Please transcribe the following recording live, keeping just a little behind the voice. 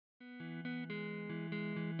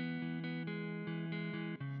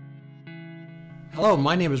Hello,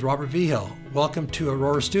 my name is Robert Vigil. Welcome to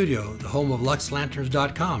Aurora Studio, the home of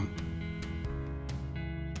LuxLanterns.com.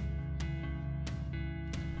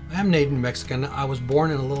 I am native Mexican. I was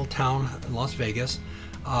born in a little town in Las Vegas.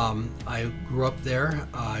 I grew up there.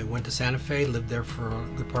 I went to Santa Fe, lived there for a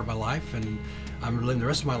good part of my life, and I'm living the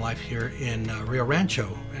rest of my life here in Rio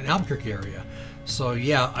Rancho, in Albuquerque area. So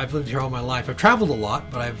yeah, I've lived here all my life. I've traveled a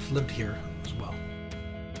lot, but I've lived here as well.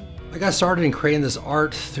 I got started in creating this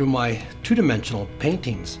art through my two-dimensional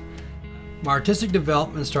paintings. My artistic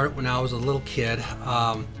development started when I was a little kid.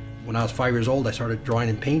 When I was 5 years old, I started drawing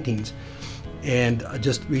in paintings. And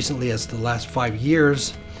just recently, as the last 5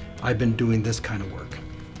 years, I've been doing this kind of work.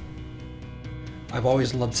 I've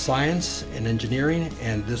always loved science and engineering,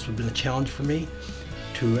 and this would have been a challenge for me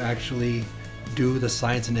to actually do the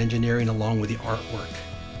science and engineering along with the artwork.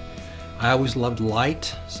 I always loved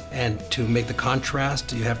light, and to make the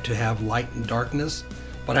contrast, you have to have light and darkness.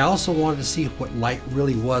 But I also wanted to see what light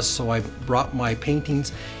really was, so I brought my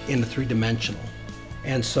paintings into three-dimensional.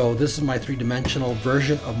 And so this is my three-dimensional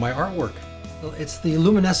version of my artwork. It's the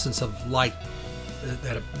luminescence of light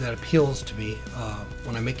that appeals to me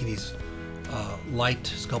when I'm making these light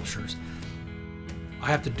sculptures. I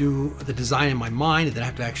have to do the design in my mind, and then I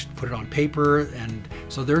have to actually put it on paper. And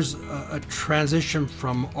so there's a transition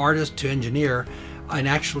from artist to engineer and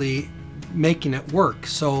actually making it work.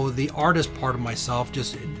 So the artist part of myself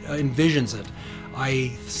just envisions it.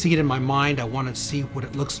 I see it in my mind. I want to see what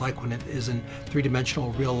it looks like when it is in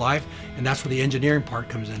three-dimensional real life, and that's where the engineering part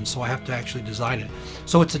comes in. So I have to actually design it.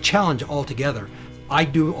 So it's a challenge altogether. I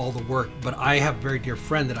do all the work, but I have a very dear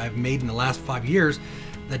friend that I've made in the last 5 years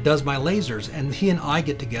that does my lasers, and he and I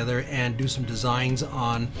get together and do some designs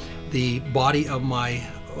on the body of my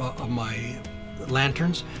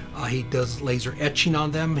lanterns. He does laser etching on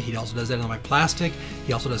them. He also does that on my plastic.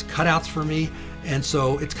 He also does cutouts for me. And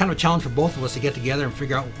so it's kind of a challenge for both of us to get together and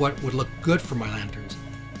figure out what would look good for my lanterns.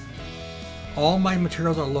 All my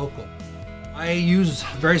materials are local. I use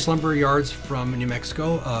various lumber yards from New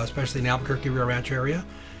Mexico, especially in the Albuquerque, Rio Rancho area.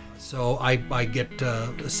 So I get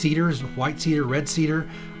cedars, white cedar, red cedar,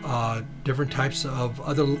 different types of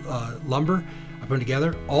other lumber I put them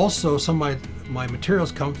together. Also, some of my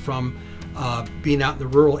materials come from being out in the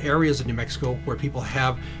rural areas of New Mexico where people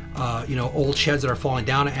have old sheds that are falling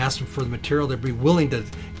down. I ask them for the material. They'd be willing to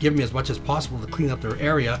give me as much as possible to clean up their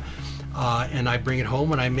area. And I bring it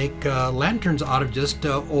home and I make lanterns out of just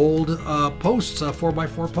old posts,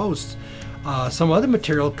 4x4 posts. Some other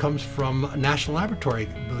material comes from National Laboratory,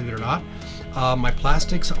 believe it or not. My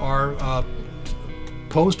plastics are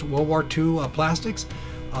post-World War II plastics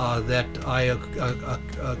that I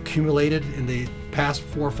accumulated in the past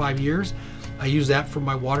 4 or 5 years. I use that for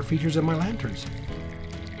my water features and my lanterns.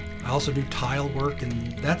 I also do tile work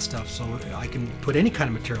and that stuff, so I can put any kind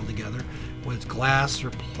of material together, whether it's glass or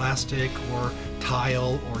plastic or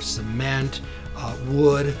tile or cement,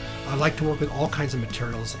 wood. I like to work with all kinds of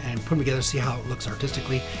materials and put them together, see how it looks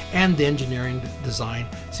artistically, and the engineering design,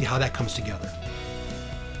 see how that comes together.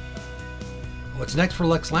 What's next for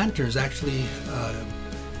Lux Lantern is actually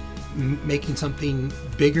making something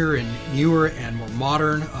bigger and newer and more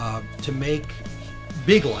modern to make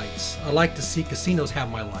big lights. I like to see casinos have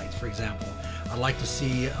my lights, for example. I like to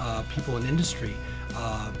see people in industry,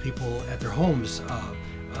 people at their homes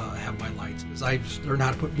have my lights. I've learned how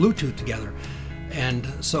to put Bluetooth together. And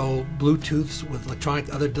so Bluetooths with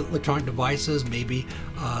other electronic devices, maybe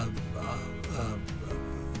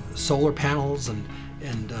solar panels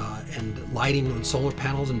and lighting with solar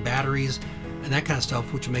panels and batteries and that kind of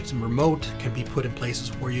stuff, which makes them remote, can be put in places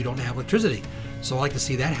where you don't have electricity. So I like to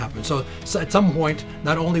see that happen. So at some point,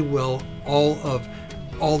 not only will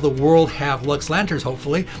all the world have Lux Lanterns,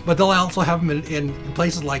 hopefully, but they'll also have them in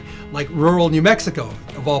places like rural New Mexico,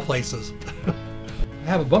 of all places. I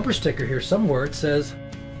have a bumper sticker here somewhere. It says,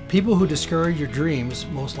 "People who discourage your dreams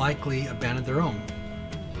most likely abandon their own."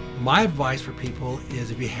 My advice for people is,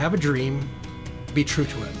 if you have a dream, be true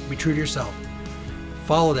to it. Be true to yourself.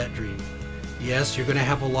 Follow that dream. Yes, you're going to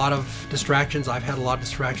have a lot of distractions. I've had a lot of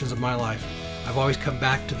distractions in my life. I've always come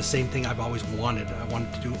back to the same thing I've always wanted. I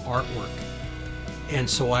wanted to do artwork. And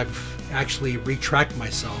so I've actually retracted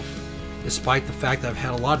myself, despite the fact that I've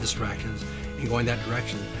had a lot of distractions, in going that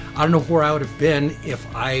direction. I don't know where I would have been if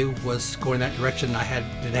I was going that direction and I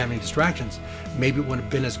didn't have any distractions. Maybe it wouldn't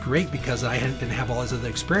have been as great because I didn't have all these other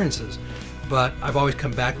experiences. But I've always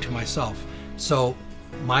come back to myself. So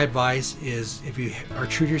my advice is, if you are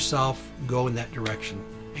true to yourself, go in that direction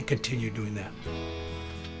and continue doing that.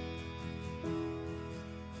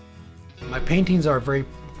 My paintings are very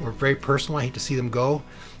personal. I hate to see them go,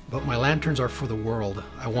 but my lanterns are for the world.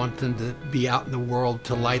 I want them to be out in the world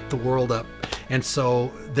to light the world up And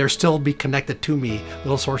so they're still be connected to me,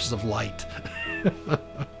 little sources of light.